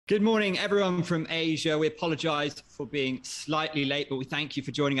Good morning, everyone from Asia. We apologize for being slightly late, but we thank you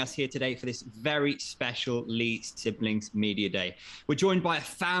for joining us here today for this very special Lee Siblings Media Day. We're joined by a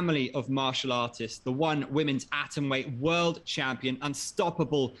family of martial artists, the one women's atomweight world champion,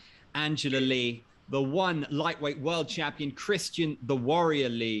 unstoppable Angela Lee, the one lightweight world champion, Christian the Warrior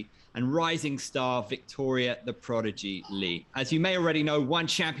Lee, and rising star Victoria the Prodigy Lee. As you may already know, One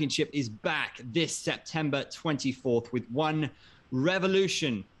Championship is back this September 24th with One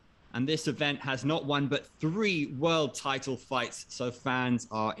Revolution. And this event has not one, but 3 world title fights, so fans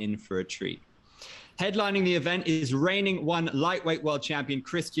are in for a treat. Headlining the event is reigning One lightweight world champion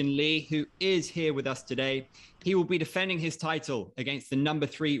Christian Lee, who is here with us today. He will be defending his title against the number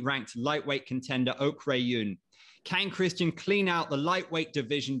 3 ranked lightweight contender, Rae Yoon. Can Christian clean out the lightweight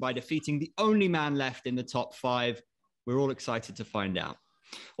division by defeating the only man left in the top 5? We're all excited to find out.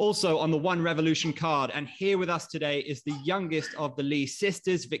 Also on the One Revolution card, and here with us today is the youngest of the Lee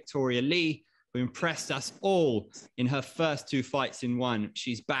sisters, Victoria Lee, who impressed us all in her first 2 fights in One.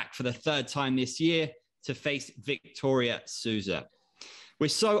 She's back for the 3rd time this year to face Victoria Souza. We're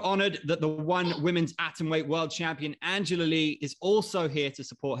so honored that the One women's atomweight world champion, Angela Lee, is also here to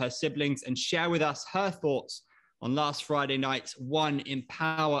support her siblings and share with us her thoughts on last Friday night's One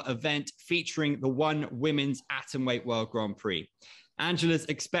Empower event featuring the One women's atomweight world Grand Prix. Angela's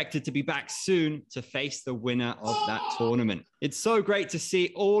expected to be back soon to face the winner of that tournament. It's so great to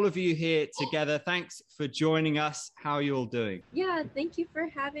see all of you here together. Thanks for joining us. How are you all doing? Yeah, thank you for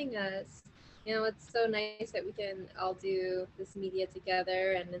having us. You know, it's so nice that we can all do this media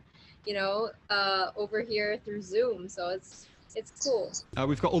together and, over here through Zoom. So it's cool.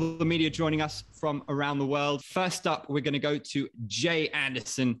 We've got all the media joining us from around the world. First up, we're going to go to Jay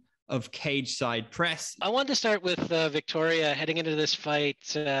Anderson of Cage Side Press. I wanted to start with Victoria heading into this fight.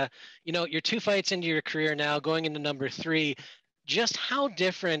 You're 2 fights into your career now, going into number 3. Just how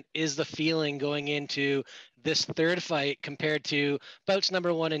different is the feeling going into this 3rd fight compared to bouts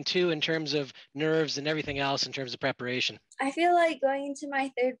number 1 and 2 in terms of nerves and everything else in terms of preparation? I feel like going into my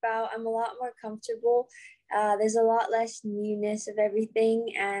 3rd bout, I'm a lot more comfortable. There's a lot less newness of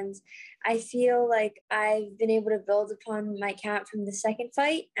everything, and I feel like I've been able to build upon my camp from the 2nd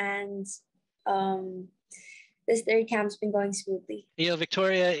fight, and this 3rd camp's been going smoothly.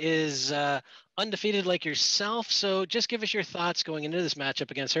 Victoria is undefeated like yourself, so just give us your thoughts going into this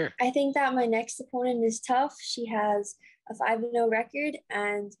matchup against her. I think that my next opponent is tough. She has a 5-0 record,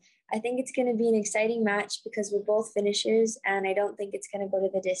 and I think it's going to be an exciting match because we're both finishers, and I don't think it's going to go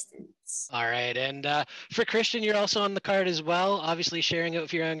to the distance. All right. And for Christian, you're also on the card as well, obviously sharing it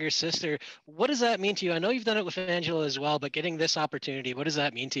with your younger sister. What does that mean to you? I know you've done it with Angela as well, but getting this opportunity, what does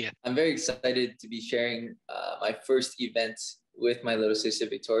that mean to you? I'm very excited to be sharing my first event with my little sister,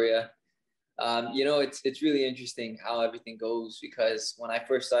 Victoria. It's really interesting how everything goes because when I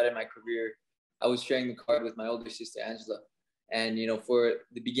first started my career, I was sharing the card with my older sister, Angela. And, for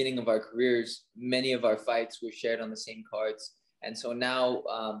the beginning of our careers, many of our fights were shared on the same cards. And so now,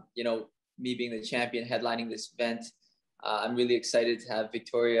 me being the champion headlining this event, I'm really excited to have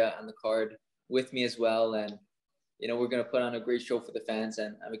Victoria on the card with me as well. And, we're going to put on a great show for the fans.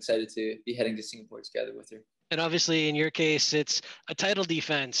 And I'm excited to be heading to Singapore together with her. And obviously, in your case, it's a title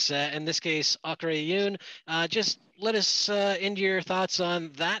defense. In this case, Rae Yoon. Just let us into your thoughts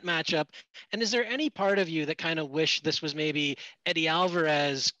on that matchup. And is there any part of you that kind of wish this was maybe Eddie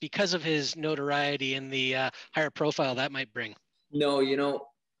Alvarez because of his notoriety and the higher profile that might bring? No,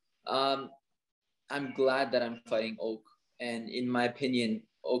 I'm glad that I'm fighting Oak. And in my opinion,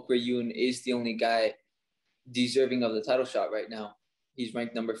 Rae Yoon is the only guy deserving of the title shot right now. He's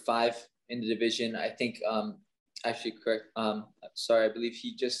ranked number 5 in the division. I think, I believe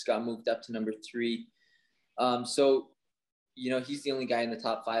he just got moved up to number 3. So, he's the only guy in the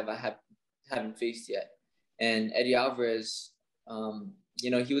top 5 I haven't faced yet. And Eddie Alvarez,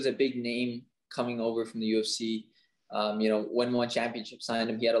 he was a big name coming over from the UFC. When One Championship signed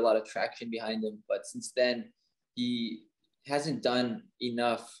him, he had a lot of traction behind him. But since then, he hasn't done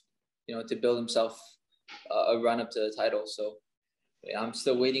enough, to build himself a run up to the title. So I'm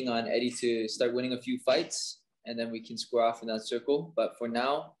still waiting on Eddie to start winning a few fights, and then we can square off in that circle. But for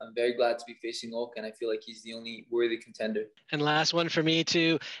now, I'm very glad to be facing Oak, and I feel like he's the only worthy contender. And last one for me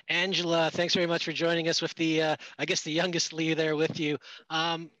too, Angela, thanks very much for joining us with the youngest Lee there with you.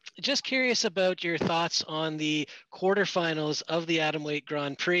 Just curious about your thoughts on the quarterfinals of the Atomweight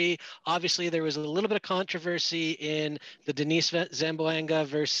Grand Prix. Obviously, there was a little bit of controversy in the Denise Zamboanga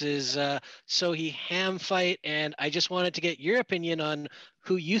versus Sohee Ham fight, and I just wanted to get your opinion on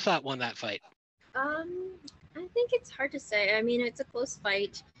who you thought won that fight. I think it's hard to say. I mean, it's a close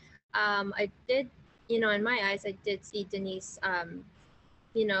fight. I did, in my eyes, I did see Denise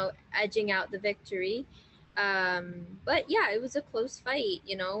you know, edging out the victory. But yeah, it was a close fight,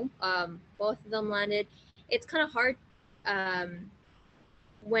 you know. Both of them landed. It's kind of hard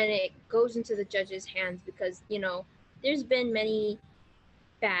when it goes into the judges' hands because, you know, there's been many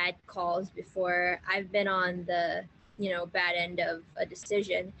bad calls before. I've been on the, you know, bad end of a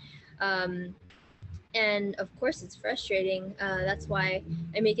decision. And of course, it's frustrating. That's why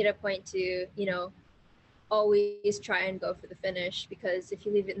I make it a point to, you know, always try and go for the finish because if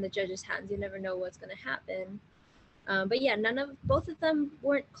you leave it in the judges' hands, you never know what's going to happen. But yeah, both of them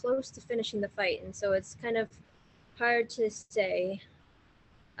weren't close to finishing the fight, and so it's kind of hard to say.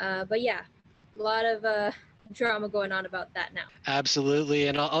 But yeah, a lot of drama going on about that now. Absolutely.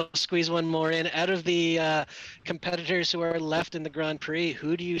 And I'll squeeze one more in. Out of the competitors who are left in the Grand Prix,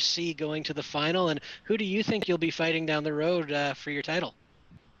 who do you see going to the final and who do you think you'll be fighting down the road for your title?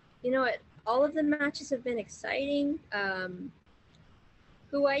 You know what? All of the matches have been exciting.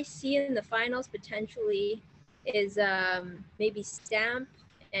 Who I see in the finals potentially is maybe Stamp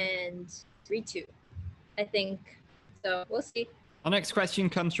and Ritu, I think. So we'll see. Our next question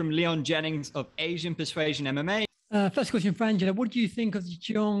comes from Leon Jennings of Asian Persuasion MMA. First question for Angela. What do you think of the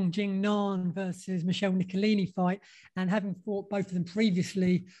Jeong Jing-nan versus Michelle Nicolini fight? And having fought both of them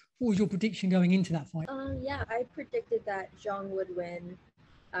previously, what was your prediction going into that fight? Yeah, I predicted that Jeong would win.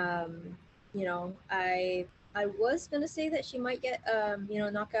 You know, I was gonna say that she might get you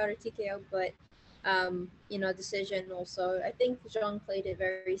know, knockout or TKO, but you know, decision also. I think Jeong played it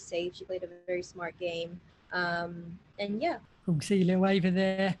very safe. She played a very smart game. And yeah. We'll see a little over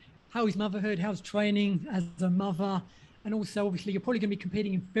there. How's motherhood? How's training as a mother? And also, obviously, you're probably going to be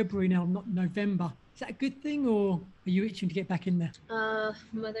competing in February now, not November. Is that a good thing, or are you itching to get back in there?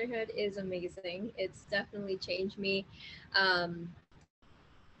 Motherhood is amazing. It's definitely changed me.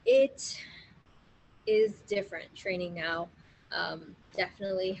 It is different training now.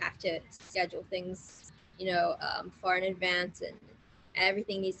 Definitely have to schedule things, you know, far in advance, and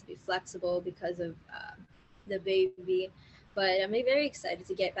everything needs to be flexible because of the baby. But I'm very excited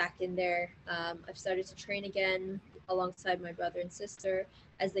to get back in there. I've started to train again alongside my brother and sister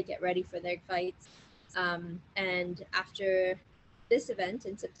as they get ready for their fights. And after this event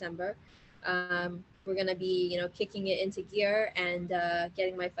in September, we're going to be, you know, kicking it into gear and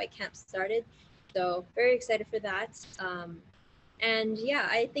getting my fight camp started. So very excited for that. And yeah,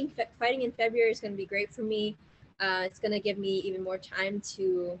 I think fighting in February is going to be great for me. It's going to give me even more time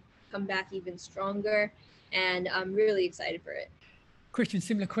to come back even stronger. And I'm really excited for it. Christian,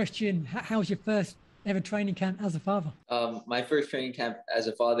 similar question. How was your first ever training camp as a father? My first training camp as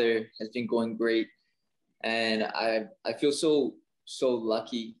a father has been going great. And I feel so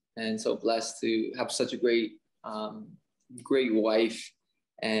lucky and so blessed to have such a great wife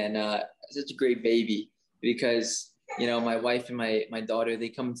and such a great baby because, you know, my wife and my daughter, they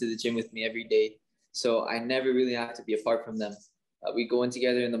come to the gym with me every day. So I never really have to be apart from them. We go in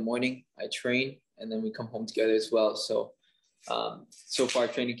together in the morning, I train, and then we come home together as well. So, so far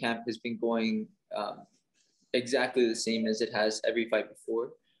training camp has been going exactly the same as it has every fight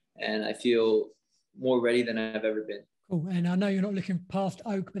before. And I feel more ready than I've ever been. Cool. And I know you're not looking past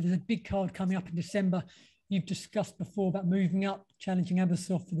Oak, but there's a big card coming up in December. You've discussed before about moving up, challenging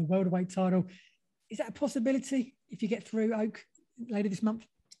Abbasov for the welterweight title. Is that a possibility if you get through Oak later this month?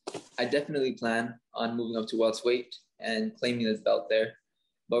 I definitely plan on moving up to welterweight and claiming the belt there.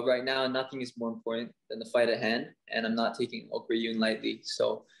 But right now, nothing is more important than the fight at hand, and I'm not taking Rae Yoon lightly.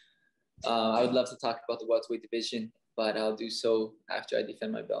 So I would love to talk about the welterweight division, but I'll do so after I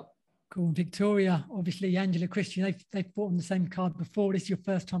defend my belt. Cool. Victoria, obviously, Angela, Christian, they've fought on the same card before. This is your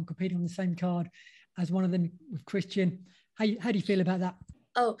first time competing on the same card as one of them with Christian. How do you feel about that?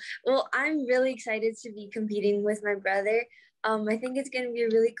 Oh, well, I'm really excited to be competing with my brother. I think it's going to be a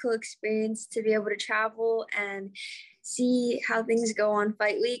really cool experience to be able to travel and see how things go on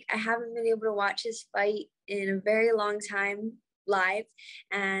fight week. I haven't been able to watch his fight in a very long time live,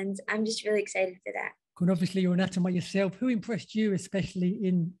 and I'm just really excited for that. And obviously, you're an Atomweight yourself. Who impressed you, especially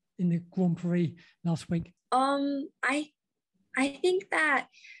in the Grand Prix last week? I think that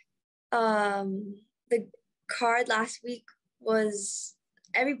the card last week was,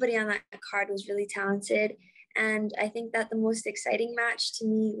 everybody on that card was really talented. And I think that the most exciting match to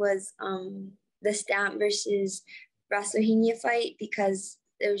me was the Stamp versus Rasohinia fight, because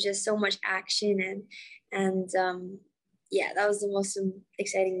there was just so much action, and yeah, that was the most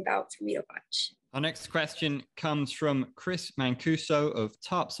exciting bout for me to watch. Our next question comes from Chris Mancuso of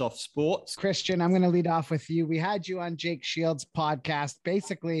Tarpsoft Sports. Christian, I'm going to lead off with you. We had you on Jake Shields' podcast.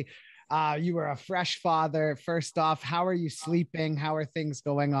 Basically, you were a fresh father. First off, how are you sleeping? How are things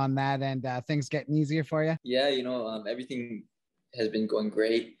going on that? And things getting easier for you? Yeah, you know, everything has been going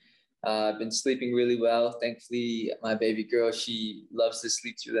great. I've been sleeping really well. Thankfully, my baby girl, she loves to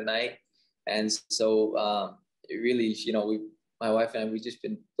sleep through the night. And so it really, my wife and I, we've just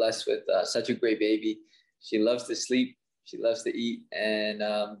been blessed with such a great baby. She loves to sleep. She loves to eat. And,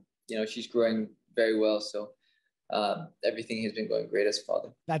 she's growing very well. So everything has been going great as a father.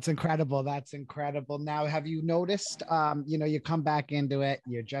 That's incredible. That's incredible. Now, have you noticed, you come back into it,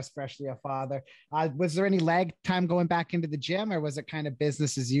 you're just freshly a father. Was there any lag time going back into the gym, or was it kind of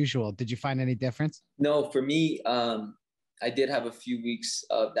business as usual? Did you find any difference? No, for me, I did have a few weeks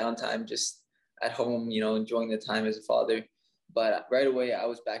of downtime just at home, enjoying the time as a father. But right away, I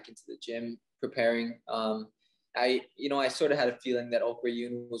was back into the gym preparing. I sort of had a feeling that Rae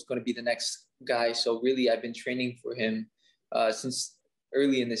Yoon was going to be the next guy. So really, I've been training for him since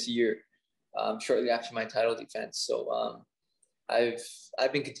early in this year, shortly after my title defense. So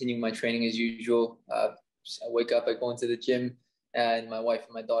I've been continuing my training as usual. I wake up, I go into the gym, and my wife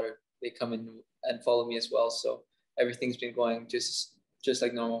and my daughter, they come in and follow me as well. So everything's been going just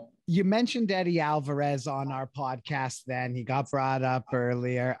like normal. You mentioned Eddie Alvarez on our podcast. Then he got brought up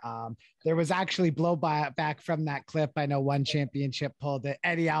earlier. There was actually blowback from that clip. I know one championship pulled it.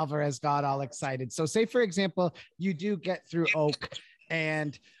 Eddie Alvarez got all excited. So say, for example, you do get through Oak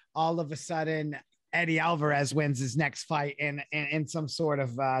and all of a sudden Eddie Alvarez wins his next fight in some sort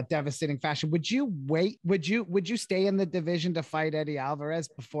of devastating fashion. Would you wait? Would you stay in the division to fight Eddie Alvarez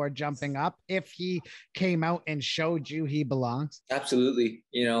before jumping up if he came out and showed you he belongs? Absolutely.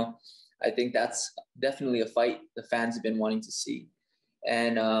 I think that's definitely a fight the fans have been wanting to see.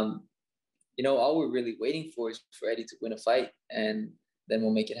 And, all we're really waiting for is for Eddie to win a fight, and then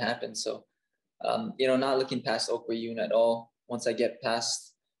we'll make it happen. So, not looking past Rae Yoon at all. Once I get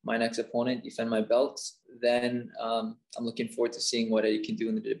past my next opponent, defend my belt, then I'm looking forward to seeing what Eddie can do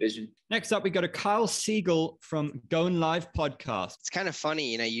in the division. Next up, we got a Kyle Siegel from Going Live podcast. It's kind of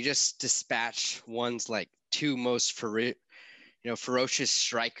funny, you just dispatch one's like two most ferocious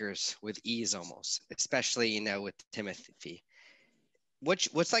strikers with ease almost, especially, with Timothy.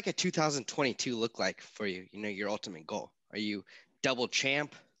 What's like a 2022 look like for you? Your ultimate goal? Are you double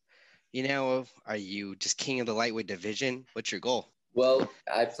champ? Are you just king of the lightweight division? What's your goal? Well,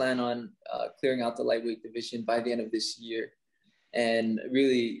 I plan on clearing out the lightweight division by the end of this year. And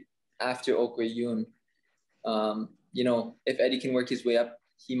really, after Rae Yoon, if Eddie can work his way up,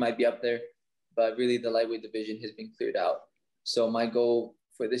 he might be up there. But really, the lightweight division has been cleared out. So my goal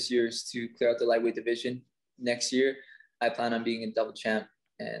for this year is to clear out the lightweight division. Next year, I plan on being a double champ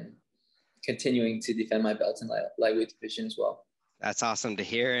and continuing to defend my belt in lightweight division as well. That's awesome to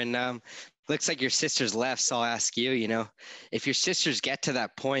hear. And looks like your sisters left, so I'll ask you, if your sisters get to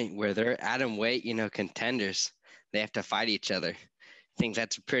that point where they're Atomweight, contenders, they have to fight each other. Think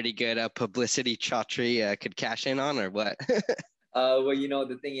that's a pretty good publicity Chaudhry could cash in on, or what? Well,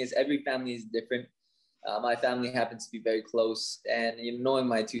 the thing is, every family is different. My family happens to be very close, and knowing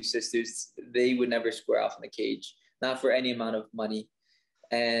my two sisters, they would never square off in the cage, not for any amount of money.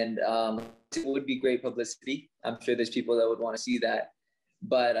 And it would be great publicity. I'm sure there's people that would want to see that.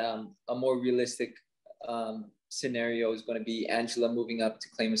 But a more realistic scenario is going to be Angela moving up to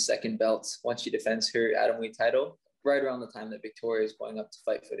claim a second belt once she defends her Atomweight title, right around the time that Victoria is going up to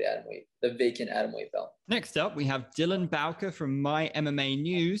fight for the vacant Atomweight belt. Next up, we have Dylan Bowker from My MMA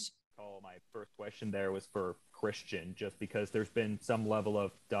News. My first question there was for Christian, just because there's been some level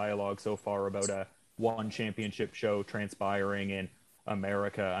of dialogue so far about a one championship show transpiring in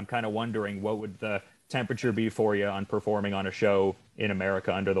America. I'm kind of wondering, what would the temperature be for you on performing on a show in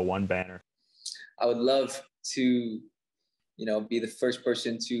America under the one banner? I would love to, be the first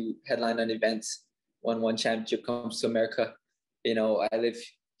person to headline an event when one championship comes to America. I live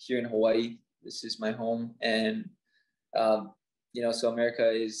here in Hawaii. This is my home. And, so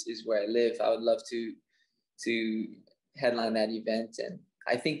America is where I live. I would love to headline that event. And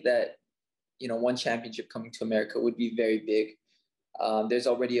I think that, one championship coming to America would be very big. There's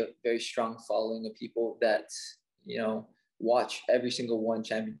already a very strong following of people that, watch every single one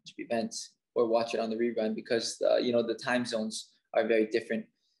championship event or watch it on the rerun because, the time zones are very different.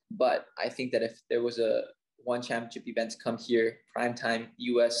 But I think that if there was a one championship event to come here, primetime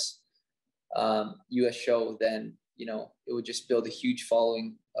US show, then, it would just build a huge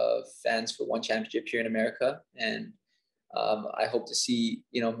following of fans for one championship here in America. And I hope to see,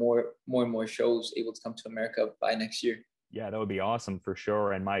 more and more shows able to come to America by next year. Yeah, that would be awesome for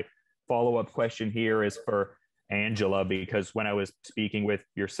sure. And my follow-up question here is for Angela, because when I was speaking with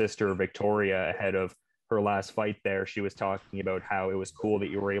your sister, Victoria, ahead of her last fight there, she was talking about how it was cool that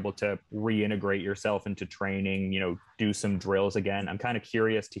you were able to reintegrate yourself into training, do some drills again. I'm kind of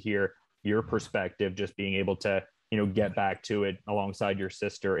curious to hear your perspective, just being able to get back to it alongside your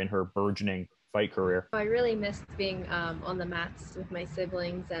sister in her burgeoning fight career? I really missed being on the mats with my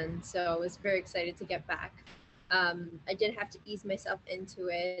siblings, and so I was very excited to get back. I did have to ease myself into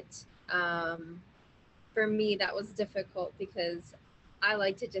it. For me, that was difficult because I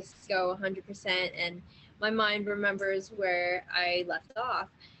like to just go 100%, and my mind remembers where I left off.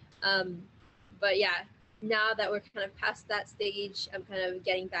 But yeah, now that we're kind of past that stage, I'm kind of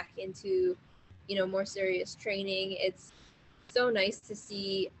getting back into, more serious training. It's so nice to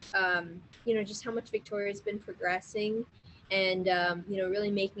see, just how much Victoria's been progressing and,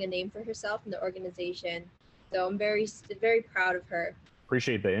 really making a name for herself in the organization. So I'm very, very proud of her.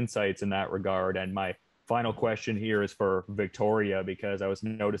 Appreciate the insights in that regard. And my final question here is for Victoria, because I was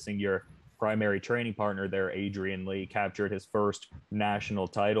noticing your primary training partner there, Adrian Lee, captured his first national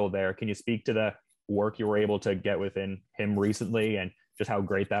title there. Can you speak to the work you were able to get within him recently and just how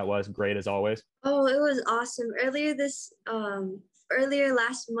great that was? Great as always. Oh, it was awesome. Earlier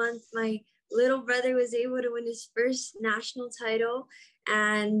last month, my little brother was able to win his first national title,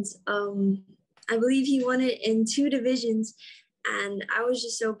 and I believe he won it in 2 divisions, and I was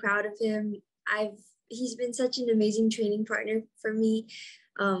just so proud of him. He's been such an amazing training partner for me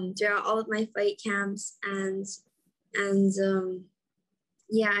throughout all of my fight camps, and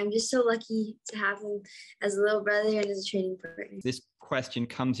yeah, I'm just so lucky to have him as a little brother and as a training partner. This question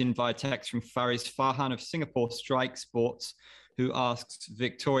comes in via text from Faris Farhan of Singapore Strike Sports, who asks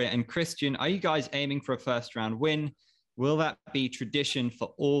Victoria and Christian, are you guys aiming for a first round win? Will that be tradition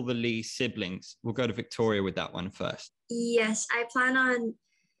for all the Lee siblings? We'll go to Victoria with that one first. Yes,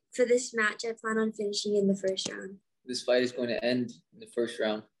 for this match, I plan on finishing in the first round. This fight is going to end in the first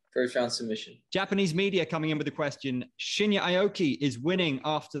round submission. Japanese media coming in with the question, Shinya Aoki is winning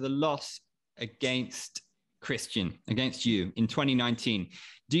after the loss against Christian, against you in 2019.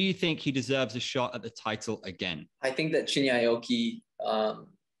 Do you think he deserves a shot at the title again? I think that Shinya Aoki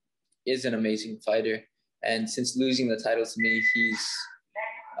is an amazing fighter. And since losing the title to me,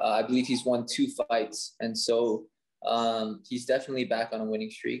 I believe he's won 2 fights. And so he's definitely back on a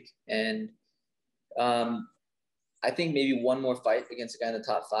winning streak. And I think maybe one more fight against a guy in the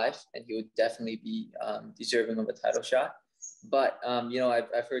top 5, and he would definitely be deserving of a title shot. But,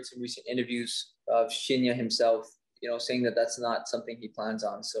 I've heard some recent interviews of Shinya himself, saying that that's not something he plans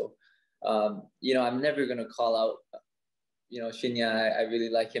on. So, I'm never going to call out, Shinya. I really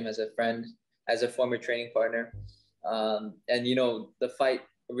like him as a friend, as a former training partner. And, the fight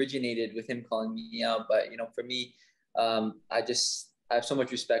originated with him calling me out. But, for me, I have so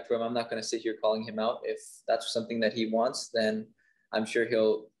much respect for him. I'm not going to sit here calling him out. If that's something that he wants, then I'm sure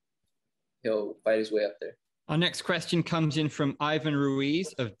he'll fight his way up there. Our next question comes in from Ivan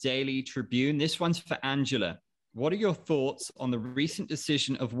Ruiz of Daily Tribune. This one's for Angela. What are your thoughts on the recent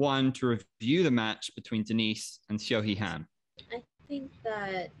decision of ONE to review the match between Denise and Seohee Han? I think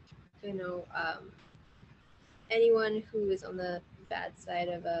that, anyone who is on the bad side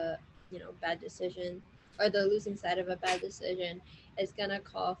of a, bad decision, or the losing side of a bad decision, is going to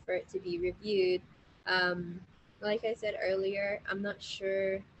call for it to be reviewed. Like I said earlier, I'm not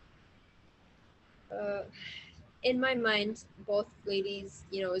sure. In my mind, both ladies,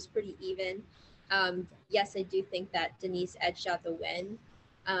 is pretty even. Yes, I do think that Denise edged out the win.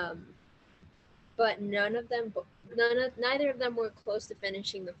 But neither of them were close to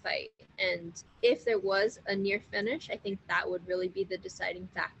finishing the fight. And if there was a near finish, I think that would really be the deciding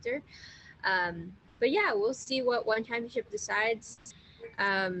factor. But yeah, we'll see what ONE Championship decides.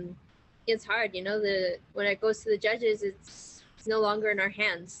 It's hard, when it goes to the judges, it's no longer in our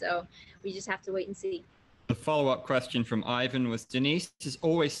hands. So we just have to wait and see. The follow-up question from Ivan was, Denise has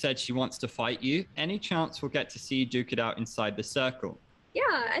always said she wants to fight you. Any chance we'll get to see you duke it out inside the circle? Yeah,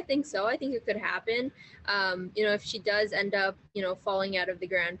 I think so. I think it could happen. If she does end up, falling out of the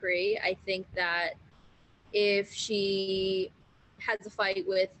Grand Prix, I think that if she has a fight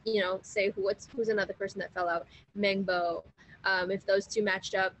with, say who's another person that fell out, Mengbo, if those 2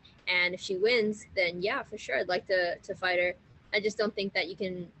 matched up and if she wins, then yeah, for sure, I'd like to fight her. I just don't think that you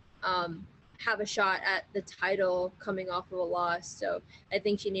can have a shot at the title coming off of a loss. So I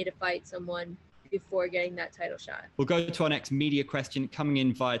think she need to fight someone before getting that title shot. We'll go to our next media question coming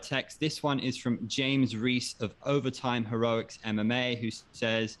in via text. This one is from James Reese of Overtime Heroics MMA, who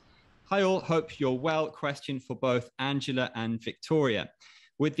says, hi all, hope you're well. Question for both Angela and Victoria.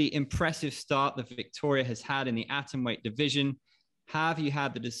 With the impressive start that Victoria has had in the Atomweight division, have you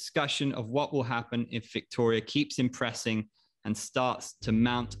had the discussion of what will happen if Victoria keeps impressing and starts to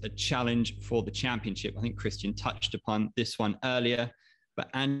mount a challenge for the championship? I think Christian touched upon this one earlier, but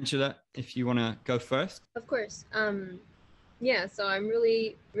Angela, if you want to go first. Of course. Yeah, so I'm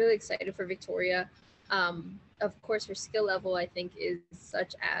really, really excited for Victoria. of course, her skill level, I think, is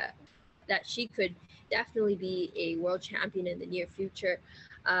such that she could definitely be a world champion in the near future.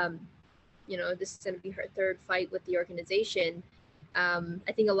 This is going to be her third fight with the organization.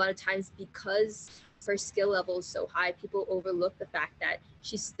 I think a lot of times, because her skill level is so high, people overlook the fact that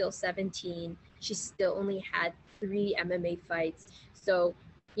she's still 17. She still only had 3 MMA fights. So,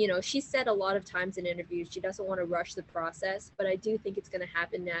 she said a lot of times in interviews she doesn't want to rush the process, but I do think it's going to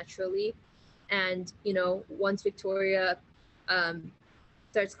happen naturally. And, once Victoria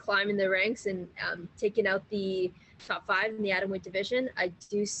starts climbing the ranks and taking out the top 5 in the atomweight division, I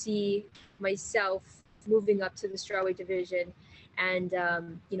do see myself moving up to the strawweight division and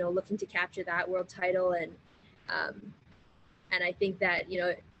looking to capture that world title. And I think that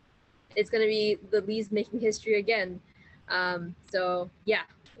it's going to be the Lees making history again. So yeah,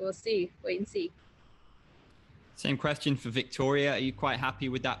 we'll see. Wait and see. Same question for Victoria. Are you quite happy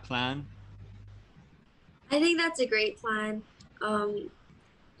with that plan? I think that's a great plan.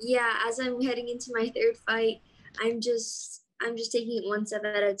 Yeah, as I'm heading into my 3rd fight, I'm just taking it one step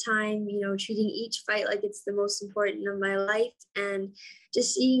at a time, treating each fight like it's the most important of my life and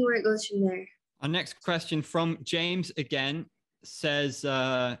just seeing where it goes from there. Our next question from James again says,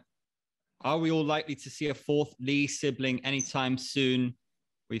 are we all likely to see a 4th Lee sibling anytime soon?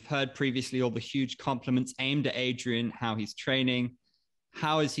 We've heard previously all the huge compliments aimed at Adrian, how he's training.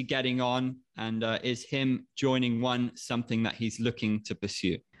 How is he getting on? And is him joining ONE something that he's looking to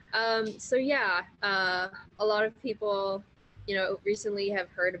pursue? So yeah, a lot of people, recently have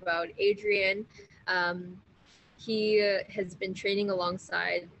heard about Adrian. He has been training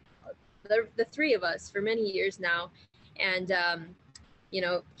alongside the 3 of us for many years now. And,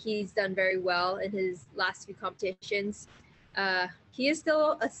 he's done very well in his last few competitions. He is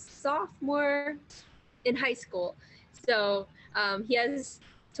still a sophomore in high school. So he has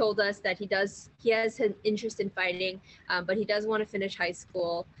told us that he has an interest in fighting, but he does want to finish high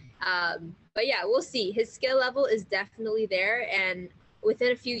school. But yeah, we'll see. His skill level is definitely there, and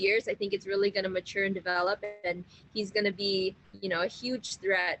within a few years, I think it's really going to mature and develop, and he's going to be, a huge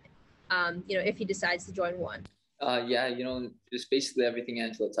threat, if he decides to join ONE. Yeah, just basically everything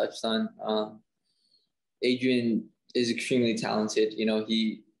Angela touched on. Adrian is extremely talented.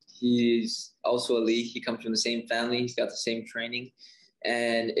 He's also a Lee. He comes from the same family. He's got the same training,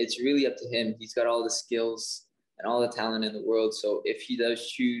 and it's really up to him. He's got all the skills and all the talent in the world. So if he does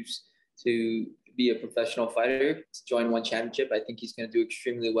choose to be a professional fighter, to join ONE championship, I think he's going to do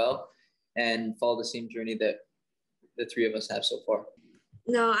extremely well and follow the same journey that the 3 of us have so far.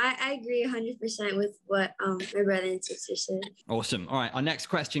 No, I agree 100% with what my brother and sister said. Awesome. All right. Our next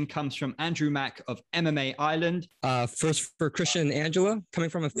question comes from Andrew Mack of MMA Island. First for Christian and Angela, coming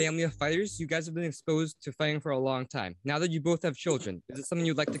from a family of fighters, you guys have been exposed to fighting for a long time. Now that you both have children, is it something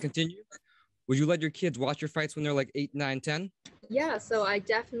you'd like to continue? Would you let your kids watch your fights when they're like 8, 9, 10? Yeah, so I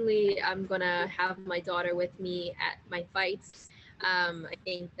definitely am going to have my daughter with me at my fights. I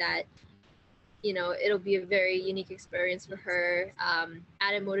think that, it'll be a very unique experience for her,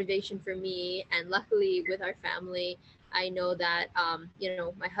 added motivation for me. And luckily with our family, I know that,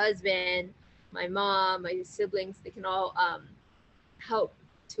 my husband, my mom, my siblings, they can all help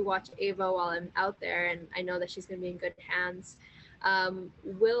to watch Ava while I'm out there. And I know that she's going to be in good hands.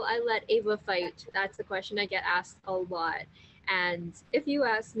 Will I let Ava fight? That's the question I get asked a lot. And if you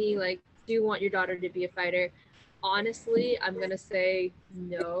ask me, like, do you want your daughter to be a fighter? Honestly, I'm going to say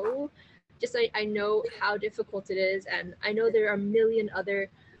no. Just I know how difficult it is, and I know there are a million other,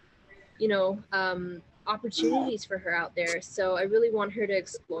 opportunities for her out there. So I really want her to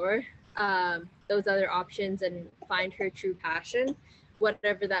explore those other options and find her true passion,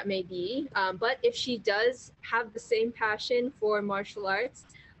 whatever that may be. But if she does have the same passion for martial arts,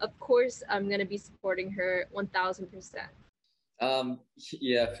 of course, I'm going to be supporting her 1,000%.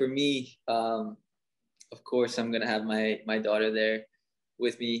 Yeah, for me, of course, I'm going to have my daughter there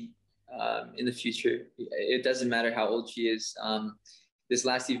with me in the future. It doesn't matter how old she is. This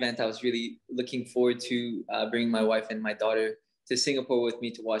last event, I was really looking forward to bringing my wife and my daughter to Singapore with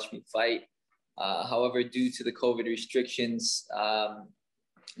me to watch me fight. However, due to the COVID restrictions,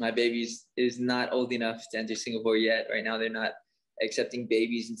 my baby is not old enough to enter Singapore yet. Right now, they're not accepting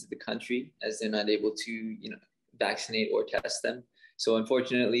babies into the country as they're not able to, vaccinate or test them. So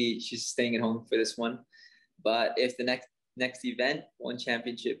unfortunately, she's staying at home for this one. But if the next event, ONE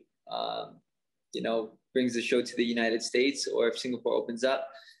championship, brings the show to the United States, or if Singapore opens up,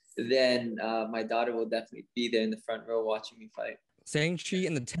 then my daughter will definitely be there in the front row watching me fight. Shang-Chi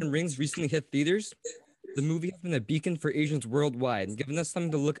and the 10 Rings recently hit theaters. The movie has been a beacon for Asians worldwide and given us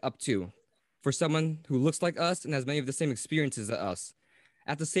something to look up to for someone who looks like us and has many of the same experiences as us.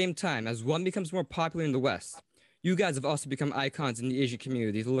 At the same time, as ONE becomes more popular in the West, You guys have also become icons in the Asian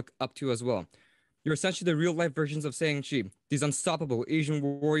community to look up to as well. You're essentially the real-life versions of Shang-Chi, these unstoppable Asian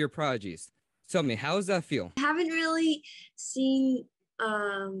warrior prodigies. Tell me, how does that feel? I haven't really seen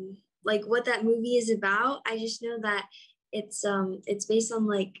like what that movie is about. I just know that it's based on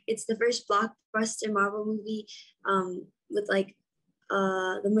like it's the first blockbuster Marvel movie with like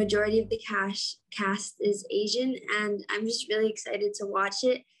the majority of the cast is Asian, and I'm just really excited to watch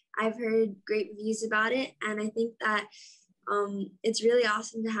it. I've heard great reviews about it, and I think that it's really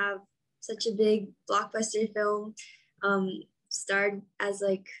awesome to have such a big blockbuster film starred as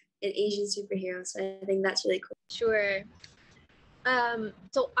like an Asian superhero. So I think that's really cool. Sure.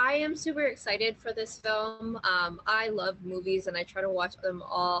 So I am super excited for this film. I love movies and I try to watch them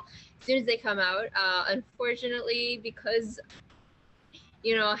all as soon as they come out. Unfortunately, because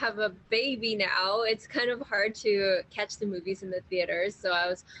I have a baby now, it's kind of hard to catch the movies in the theaters. So I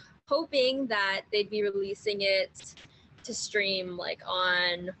was hoping that they'd be releasing it to stream like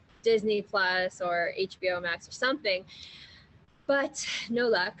on Disney Plus or HBO Max or something, but no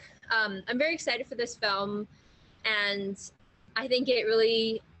luck. I'm very excited for this film, and I think it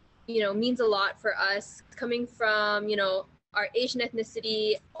really, means a lot for us coming from, our Asian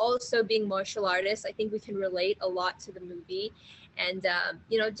ethnicity, also being martial artists. I think we can relate a lot to the movie, and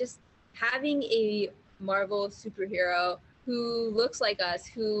just having a Marvel superhero who looks like us,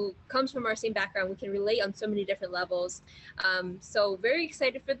 who comes from our same background, we can relate on so many different levels. So very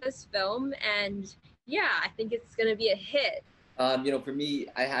excited for this film, and yeah, I think it's gonna be a hit. For me,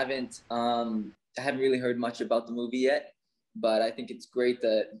 I haven't really heard much about the movie yet, but I think it's great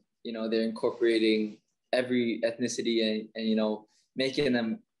that they're incorporating every ethnicity and making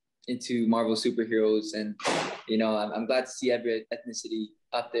them into Marvel superheroes, and I'm glad to see every ethnicity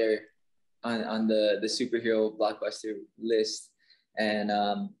up there on the superhero blockbuster list, and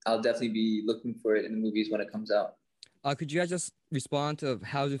I'll definitely be looking for it in the movies when it comes out. Could you guys just respond to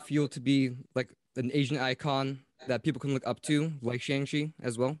how does it feel to be like an Asian icon that people can look up to, like Shang-Chi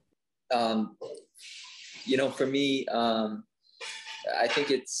as well? For me, I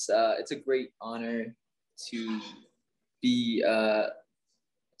think it's a great honor to be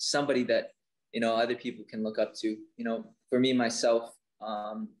somebody that other people can look up to. For me myself,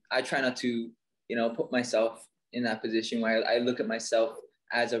 I try not to put myself in that position where I look at myself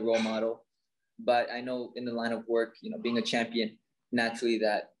as a role model, but I know in the line of work, being a champion, naturally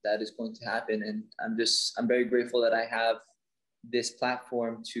that is going to happen, and I'm very grateful that I have this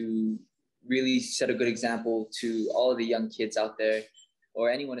platform to really set a good example to all of the young kids out there, or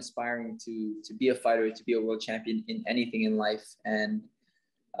anyone aspiring to be a fighter, to be a world champion in anything in life. And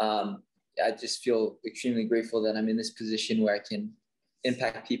I just feel extremely grateful that I'm in this position where I can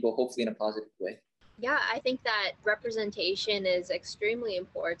impact people, hopefully in a positive way. Yeah, I think that representation is extremely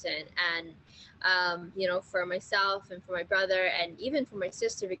important. And, for myself and for my brother and even for my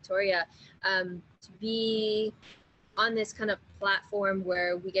sister, Victoria, to be on this kind of platform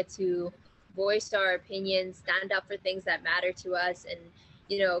where we get to voice our opinions, stand up for things that matter to us, and,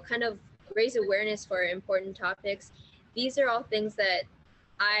 kind of raise awareness for important topics. These are all things that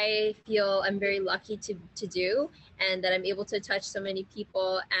I feel I'm very lucky to do, and that I'm able to touch so many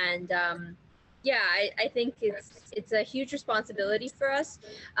people. And I think it's a huge responsibility for us,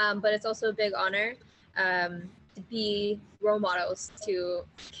 but it's also a big honor to be role models to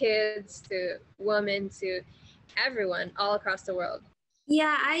kids, to women, to everyone all across the world.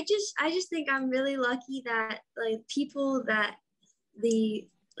 Yeah, I just think I'm really lucky that like people that the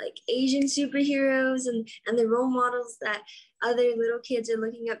like Asian superheroes and the role models that other little kids are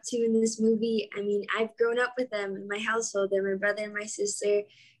looking up to in this movie. I mean, I've grown up with them in my household. They're my brother and my sister,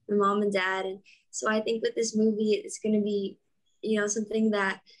 my mom and dad. And so I think with this movie, it's going to be, something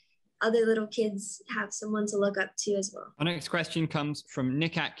that other little kids have someone to look up to as well. Our next question comes from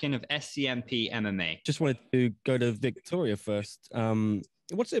Nick Atkin of SCMP MMA. Just wanted to go to Victoria first.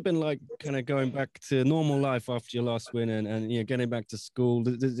 What's it been like kind of going back to normal life after your last win and getting back to school?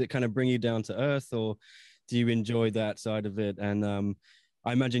 Does it kind of bring you down to earth, or do you enjoy that side of it? And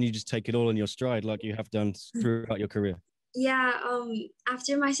I imagine you just take it all in your stride like you have done throughout your career. Yeah,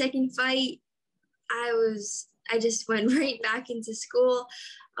 after my second fight, I just went right back into school,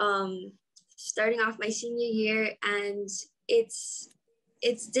 starting off my senior year, and it's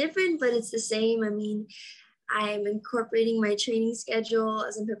different, but it's the same. I mean, I'm incorporating my training schedule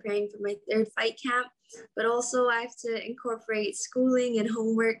as I'm preparing for my third fight camp, but also I have to incorporate schooling and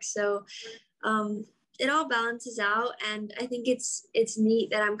homework. So it all balances out, and I think it's neat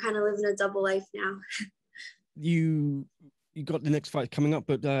that I'm kind of living a double life now. You got the next fight coming up,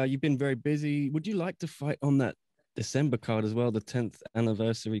 but you've been very busy. Would you like to fight on that December card as well, the 10th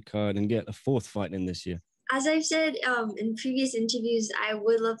anniversary card, and get a fourth fight in this year? As I've said in previous interviews, I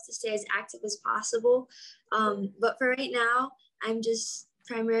would love to stay as active as possible. But for right now, I'm just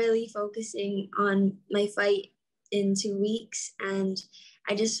primarily focusing on my fight in 2 weeks. And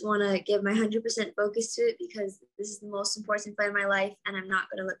I just want to give my 100% focus to it because this is the most important fight of my life and I'm not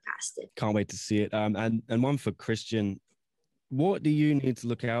going to look past it. Can't wait to see it. And one for Christian. What do you need to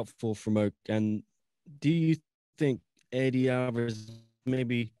look out for from Oak? And do you think Eddie Alvarez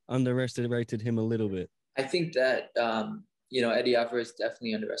maybe underestimated him a little bit? I think that, Eddie Alvarez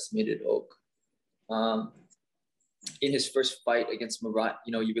definitely underestimated Oak. In his first fight against Murat,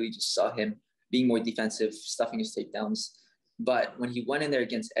 you really just saw him being more defensive, stuffing his takedowns. But when he went in there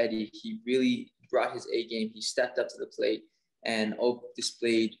against Eddie, he really brought his A game. He stepped up to the plate, and Oak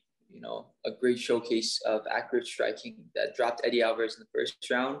displayed, a great showcase of accurate striking that dropped Eddie Alvarez in the first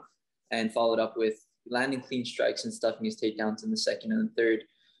round and followed up with landing clean strikes and stuffing his takedowns in the second and the third.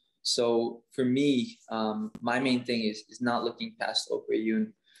 So for me, my main thing is not looking past Rae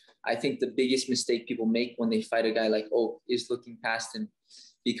Yoon. I think the biggest mistake people make when they fight a guy like Oak is looking past him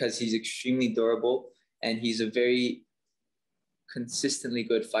because he's extremely durable and he's a very consistently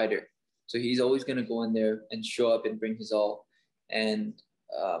good fighter. So he's always going to go in there and show up and bring his all. And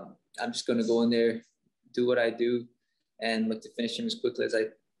I'm just going to go in there, do what I do, and look to finish him as quickly as I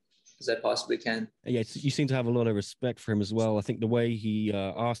possibly can. Yeah, you seem to have a lot of respect for him as well. I think the way he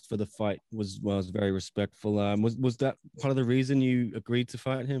asked for the fight was very respectful. Was that part of the reason you agreed to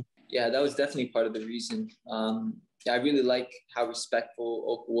fight him? Yeah, that was definitely part of the reason. I really like how respectful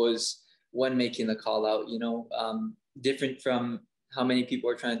Oak was when making the call out, different from how many people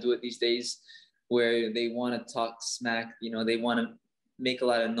are trying to do it these days, where they want to talk smack, they want to make a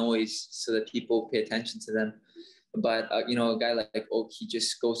lot of noise so that people pay attention to them. But, a guy like Oak, he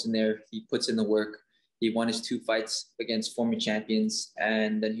just goes in there, he puts in the work. He won his 2 fights against former champions,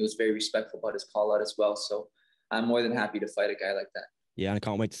 and then he was very respectful about his call out as well. So I'm more than happy to fight a guy like that. Yeah, I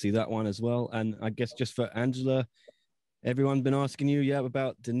can't wait to see that one as well. And I guess just for Angela, everyone's been asking you,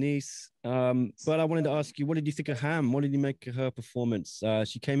 about Denise. But I wanted to ask you, what did you think of Ham? What did you make of her performance?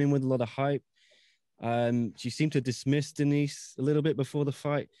 She came in with a lot of hype. She seemed to dismiss Denise a little bit before the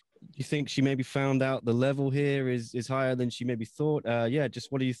fight. Do you think she maybe found out the level here is higher than she maybe thought?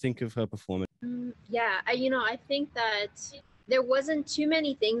 Just what do you think of her performance? I think that there wasn't too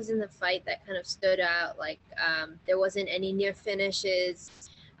many things in the fight that kind of stood out. Like there wasn't any near finishes.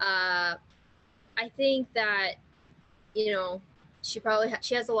 I think that, she probably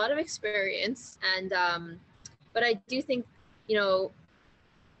she has a lot of experience, and but I do think, I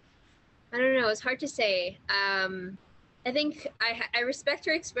don't know, it's hard to say. I think I respect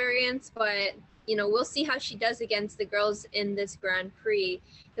her experience, but we'll see how she does against the girls in this Grand Prix,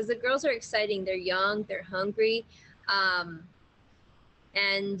 because the girls are exciting. They're young, they're hungry, and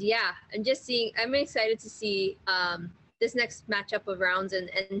yeah, I'm excited to see this next matchup of rounds and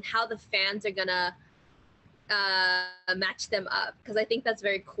how the fans are gonna match them up, because I think that's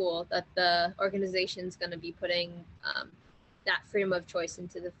very cool that the organization's gonna be putting that freedom of choice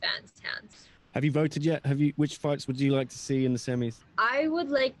into the fans' hands. Have you voted yet? Which fights would you like to see in the semis? I would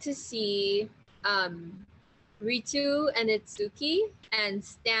like to see Ritu and Itsuki and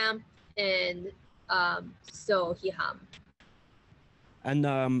Stamp and So Hiham. And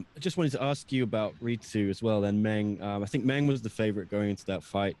I just wanted to ask you about Ritu as well, and Meng. I think Meng was the favorite going into that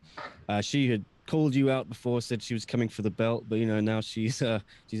fight. She had called you out before, said she was coming for the belt, but now she's out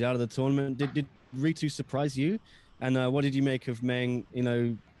of the tournament. Did Ritu surprise you? And what did you make of Meng?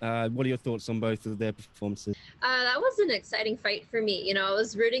 What are your thoughts on both of their performances? That was an exciting fight for me. I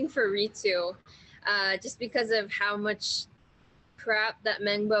was rooting for Ritu just because of how much crap that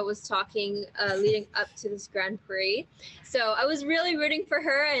Mengbo was talking leading up to this Grand Prix. So I was really rooting for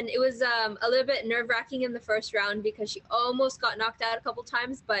her, and it was a little bit nerve-wracking in the first round because she almost got knocked out a couple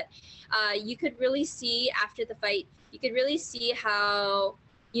times, but you could really see after the fight, you could really see how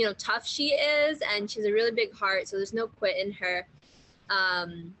tough she is, and she's a really big heart, so there's no quit in her.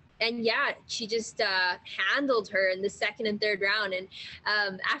 And yeah, she just handled her in the second and third round. And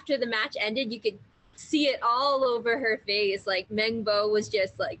after the match ended, you could see it all over her face. Like Mengbo was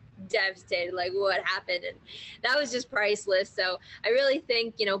just like devastated, like what happened? And that was just priceless. So I really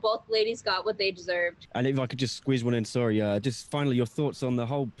think, both ladies got what they deserved. And if I could just squeeze one in, sorry, just finally your thoughts on the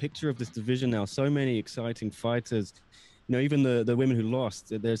whole picture of this division now. So many exciting fighters. Even the women who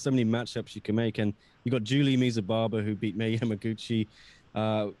lost, there's so many matchups you can make. And you got Julie Mizababa who beat Mei Yamaguchi.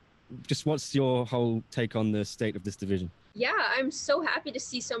 Just what's your whole take on the state of this division? Yeah, I'm so happy to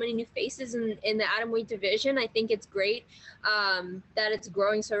see so many new faces in the Atomweight division. I think it's great that it's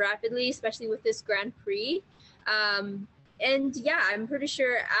growing so rapidly, especially with this Grand Prix. And yeah, I'm pretty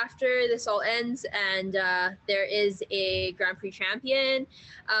sure after this all ends and there is a Grand Prix champion,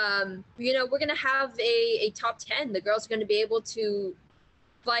 we're going to have a top 10. The girls are going to be able to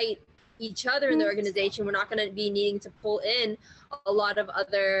fight each other in the organization. We're not going to be needing to pull in a lot of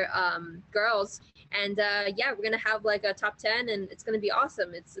other girls. And we're going to have like a top 10 and it's going to be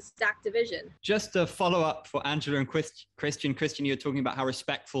awesome. It's a stacked division. Just a follow up for Angela and Christian. Christian, you were talking about how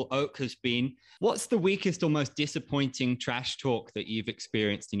respectful Oak has been. What's the weakest or most disappointing trash talk that you've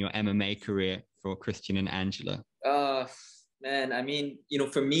experienced in your MMA career for Christian and Angela? Man, I mean,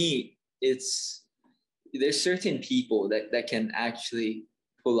 for me, there's certain people that can actually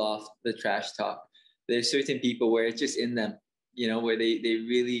pull off the trash talk. There's certain people where it's just in them, where they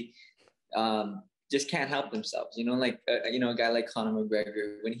really just can't help themselves, like, a guy like Conor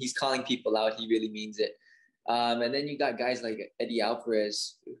McGregor, when he's calling people out, he really means it. And then you got guys like Eddie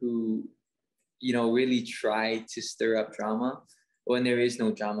Alvarez who, really try to stir up drama when there is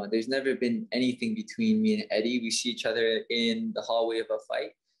no drama. There's never been anything between me and Eddie. We see each other in the hallway of a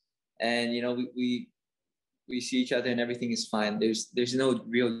fight and, we see each other and everything is fine. There's no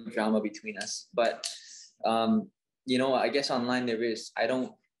real drama between us. But, I guess online there is. I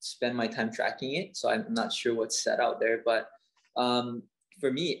don't spend my time tracking it, so I'm not sure what's said out there. But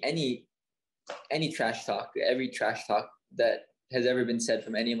for me, any trash talk, every trash talk that has ever been said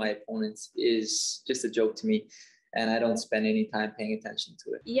from any of my opponents is just a joke to me. And I don't spend any time paying attention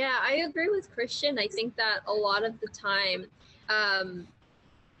to it. Yeah, I agree with Christian. I think that a lot of the time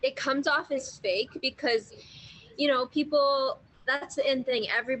it comes off as fake because, people, that's the end thing.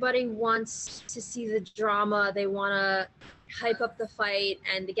 Everybody wants to see the drama. They want to hype up the fight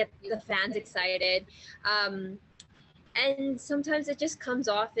and to get the fans excited. And sometimes it just comes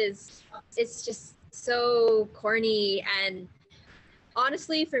off as it's just so corny. And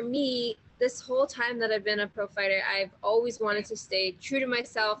honestly, for me, this whole time that I've been a pro fighter, I've always wanted to stay true to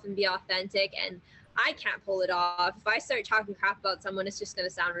myself and be authentic. And I can't pull it off. If I start talking crap about someone, it's just going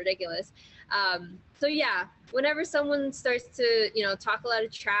to sound ridiculous. So yeah, whenever someone starts to, talk a lot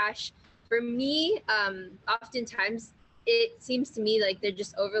of trash, for me, oftentimes it seems to me like they're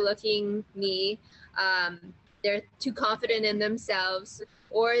just overlooking me. They're too confident in themselves,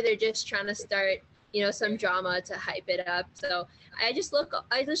 or they're just trying to start, some drama to hype it up. So I just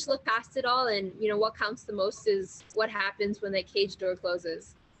look past it all, and what counts the most is what happens when that cage door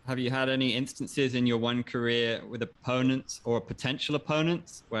closes. Have you had any instances in your one career with opponents or potential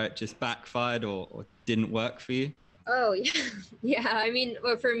opponents where it just backfired or didn't work for you? Oh yeah, yeah. I mean,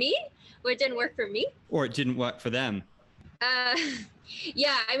 for me, it didn't work for me, or it didn't work for them.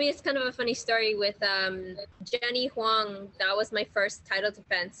 Yeah, I mean, it's kind of a funny story with Jenny Huang. That was my first title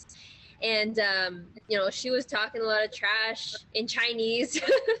defense. And, she was talking a lot of trash in Chinese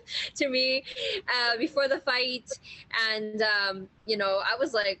to me before the fight. And, I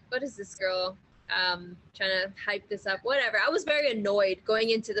was like, what is this girl trying to hype this up? Whatever. I was very annoyed going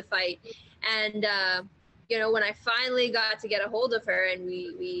into the fight. And, when I finally got to get a hold of her and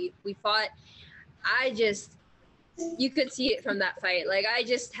we fought, you could see it from that fight. Like, I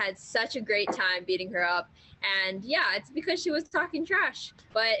just had such a great time beating her up. And yeah, it's because she was talking trash.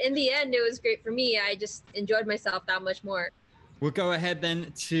 But in the end, it was great for me. I just enjoyed myself that much more. We'll go ahead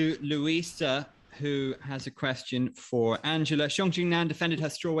then to Louisa, who has a question for Angela. Xiong Jingnan defended her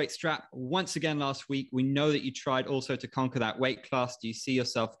strawweight strap once again last week. We know that you tried also to conquer that weight class. Do you see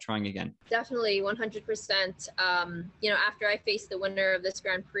yourself trying again? Definitely, 100%. After I face the winner of this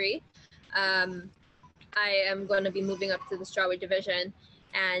Grand Prix, I am going to be moving up to the strawweight division.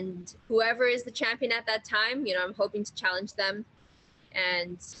 And whoever is the champion at that time, I'm hoping to challenge them.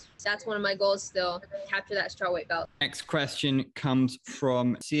 And that's one of my goals still, capture that strawweight belt. Next question comes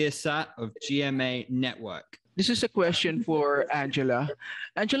from Siasat of GMA Network. This is a question for Angela.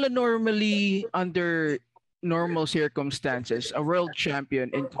 Angela, normally under normal circumstances, a world champion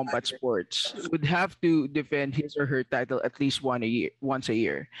in combat sports would have to defend his or her title at least once a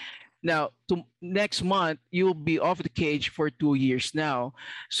year. Now, next month, you'll be off the cage for 2 years now.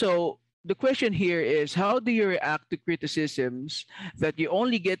 So the question here is, how do you react to criticisms that you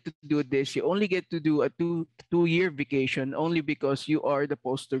only get to do this, you only get to do a two-year vacation only because you are the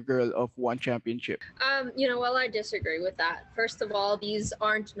poster girl of one championship? Well, I disagree with that. First of all, these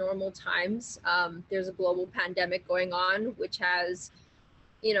aren't normal times. There's a global pandemic going on, which has,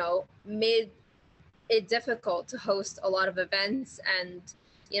 made it difficult to host a lot of events, and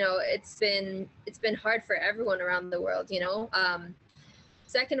it's been hard for everyone around the world,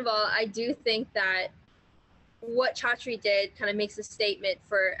 Second of all, I do think that what Chatri did kind of makes a statement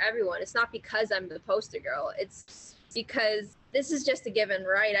for everyone. It's not because I'm the poster girl. It's because this is just a given,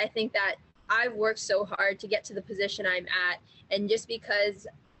 right? I think that I've worked so hard to get to the position I'm at, and just because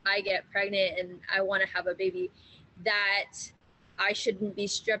I get pregnant and I want to have a baby, that I shouldn't be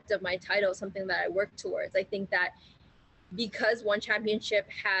stripped of my title, something that I work towards. I think that because one championship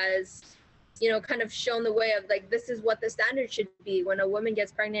has, kind of shown the way of like, this is what the standard should be. When a woman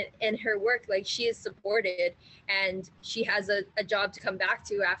gets pregnant in her work, like, she is supported and she has a job to come back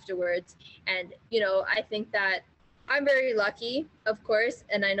to afterwards. And, I think that I'm very lucky, of course,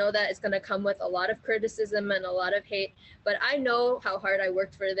 and I know that it's going to come with a lot of criticism and a lot of hate, but I know how hard I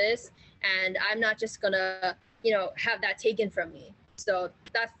worked for this, and I'm not just going to, have that taken from me. So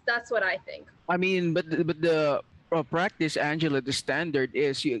that's what I think. I mean, but the practice, Angela, the standard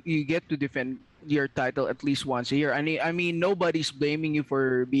is you get to defend your title at least once a year. I mean, nobody's blaming you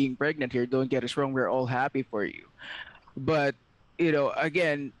for being pregnant here. Don't get us wrong. We're all happy for you. But,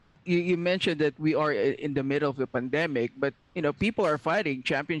 again, you mentioned that we are in the middle of the pandemic, but, people are fighting.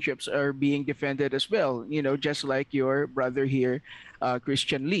 Championships are being defended as well, just like your brother here,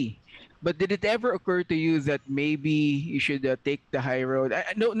 Christian Lee. But did it ever occur to you that maybe you should take the high road?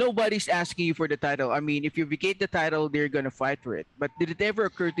 Nobody's asking you for the title. I mean, if you vacate the title, they're going to fight for it. But did it ever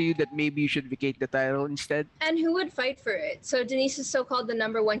occur to you that maybe you should vacate the title instead? And who would fight for it? So Denise is so-called the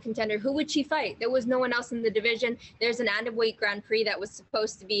 #1 contender. Who would she fight? There was no one else in the division. There's an Atomweight Grand Prix that was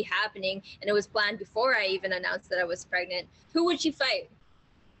supposed to be happening, and it was planned before I even announced that I was pregnant. Who would she fight?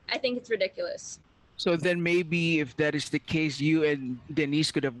 I think it's ridiculous. So then maybe if that is the case, you and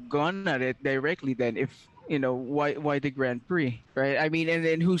Denise could have gone at it directly then. If, why the Grand Prix, right? I mean, and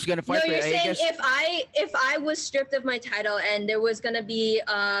then who's going to fight? No, you're saying if I was stripped of my title and there was going to be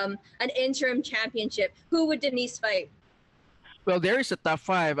an interim championship, who would Denise fight? Well, there is a top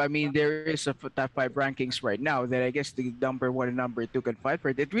 5. I mean, there is a top 5 rankings right now that I guess the #1 and #2 can fight for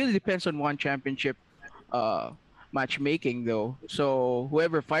it. It really depends on one championship matchmaking, though. So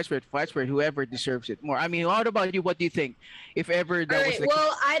whoever fights for it, whoever deserves it more. I mean, what about you? What do you think? If ever that was the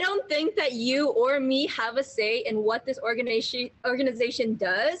well, I don't think that you or me have a say in what this organization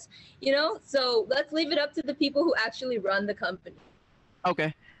does, so let's leave it up to the people who actually run the company.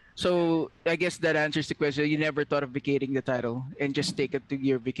 Okay. So I guess that answers the question. You never thought of vacating the title and just take it to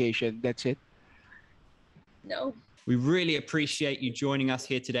your vacation. That's it? No. We really appreciate you joining us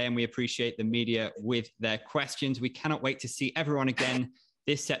here today, and we appreciate the media with their questions. We cannot wait to see everyone again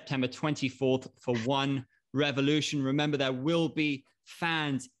this September 24th for One Revolution. Remember, there will be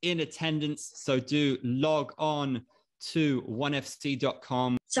fans in attendance, so do log on to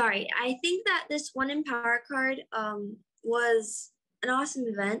onefc.com. Sorry, I think that this One Empower card was an awesome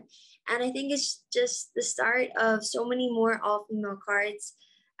event, and I think it's just the start of so many more all-female cards.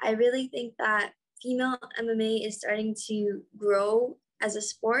 I really think that female MMA is starting to grow as a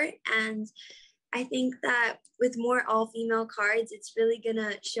sport, and I think that with more all-female cards, it's really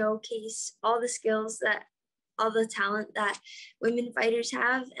gonna showcase all the skills all the talent that women fighters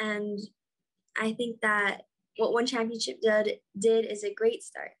have, and I think that what One Championship did is a great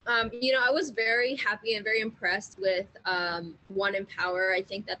start. I was very happy and very impressed with One Empower. I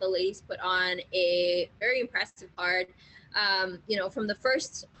think that the ladies put on a very impressive card. From the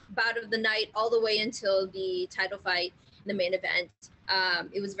first bout of the night all the way until the title fight, the main event.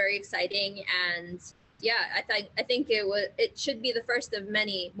 It was very exciting, and I think it should be the first of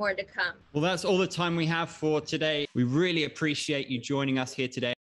many more to come. Well, that's all the time we have for today. We really appreciate you joining us here today.